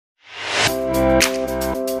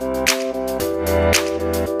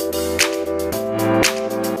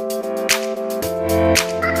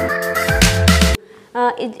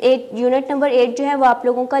Unit number 8 जो है वो आप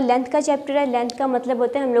लोगों का लेंथ का चैप्टर है। लेंथ का मतलब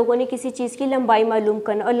होता है हम लोगों ने किसी चीज़ की लंबाई मालूम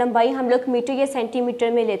करना, और लंबाई हम लोग मीटर या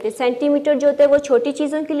सेंटीमीटर में लेते हैं। सेंटीमीटर जो होता है वो छोटी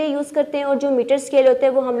चीज़ों के लिए यूज़ करते हैं, और जो मीटर स्केल होता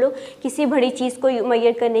है वो हम लोग किसी बड़ी चीज़ को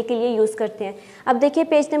मेजर करने के लिए यूज़ करते हैं। अब देखिए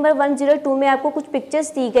पेज नंबर 102 में आपको कुछ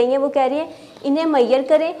पिक्चर्स दी गई हैं। वो कह रही है इन्हें मेजर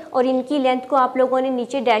करें और इनकी लेंथ को आप लोगों ने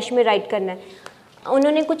नीचे डैश में राइट करना है।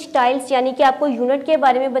 उन्होंने कुछ टाइल्स यानी कि आपको यूनिट के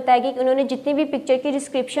बारे में बताया गया कि उन्होंने जितनी भी पिक्चर की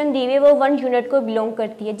डिस्क्रिप्शन दी हुई है वो 1 यूनिट को बिलोंग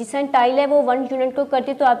करती है। जिस टाइल है वो 1 यूनिट को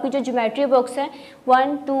करती है, तो आपकी जो ज्योमेट्री बॉक्स है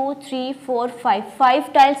 1 2 3 4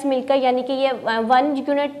 5 टाइल्स मिलकर यानी कि ये 1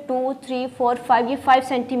 यूनिट 2 3 4 5 ये 5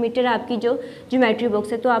 सेंटीमीटर आपकी जो ज्योमेट्री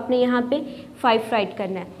बॉक्स है, तो आपने यहाँ पे 5 राइट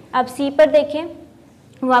करना है। अब सी पर देखें,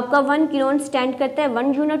 वो आपका 1 किलो स्टैंड करता है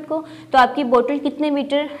 1 यूनिट को, तो आपकी बोतल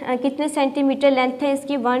कितने सेंटीमीटर लेंथ है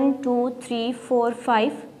इसकी 1 2 3 4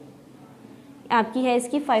 5 आपकी है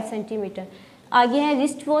इसकी 5 सेंटीमीटर। आगे है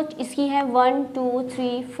रिस्ट वॉच, इसकी है 1 2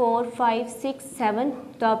 3 4 5 6 7,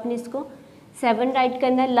 तो आपने इसको 7 राइट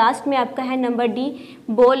करना है। लास्ट में आपका है नंबर डी,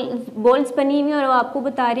 बॉल्स बनी हुई है और वो आपको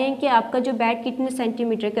बता रहे हैं कि आपका जो बैट कितने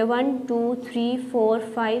सेंटीमीटर का 1 2 3 4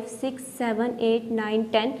 5 6 7 8 9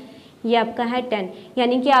 10, ये आपका है 10,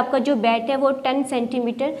 यानी कि आपका जो बैट है वो 10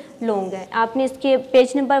 सेंटीमीटर लॉन्ग है। आपने इसके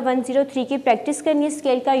पेज नंबर 103 की प्रैक्टिस करनी है।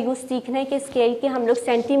 स्केल का यूज़ सीखना है कि स्केल के हम लोग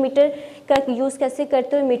सेंटीमीटर का यूज़ कैसे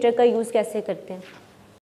करते हैं और मीटर का यूज़ कैसे करते हैं।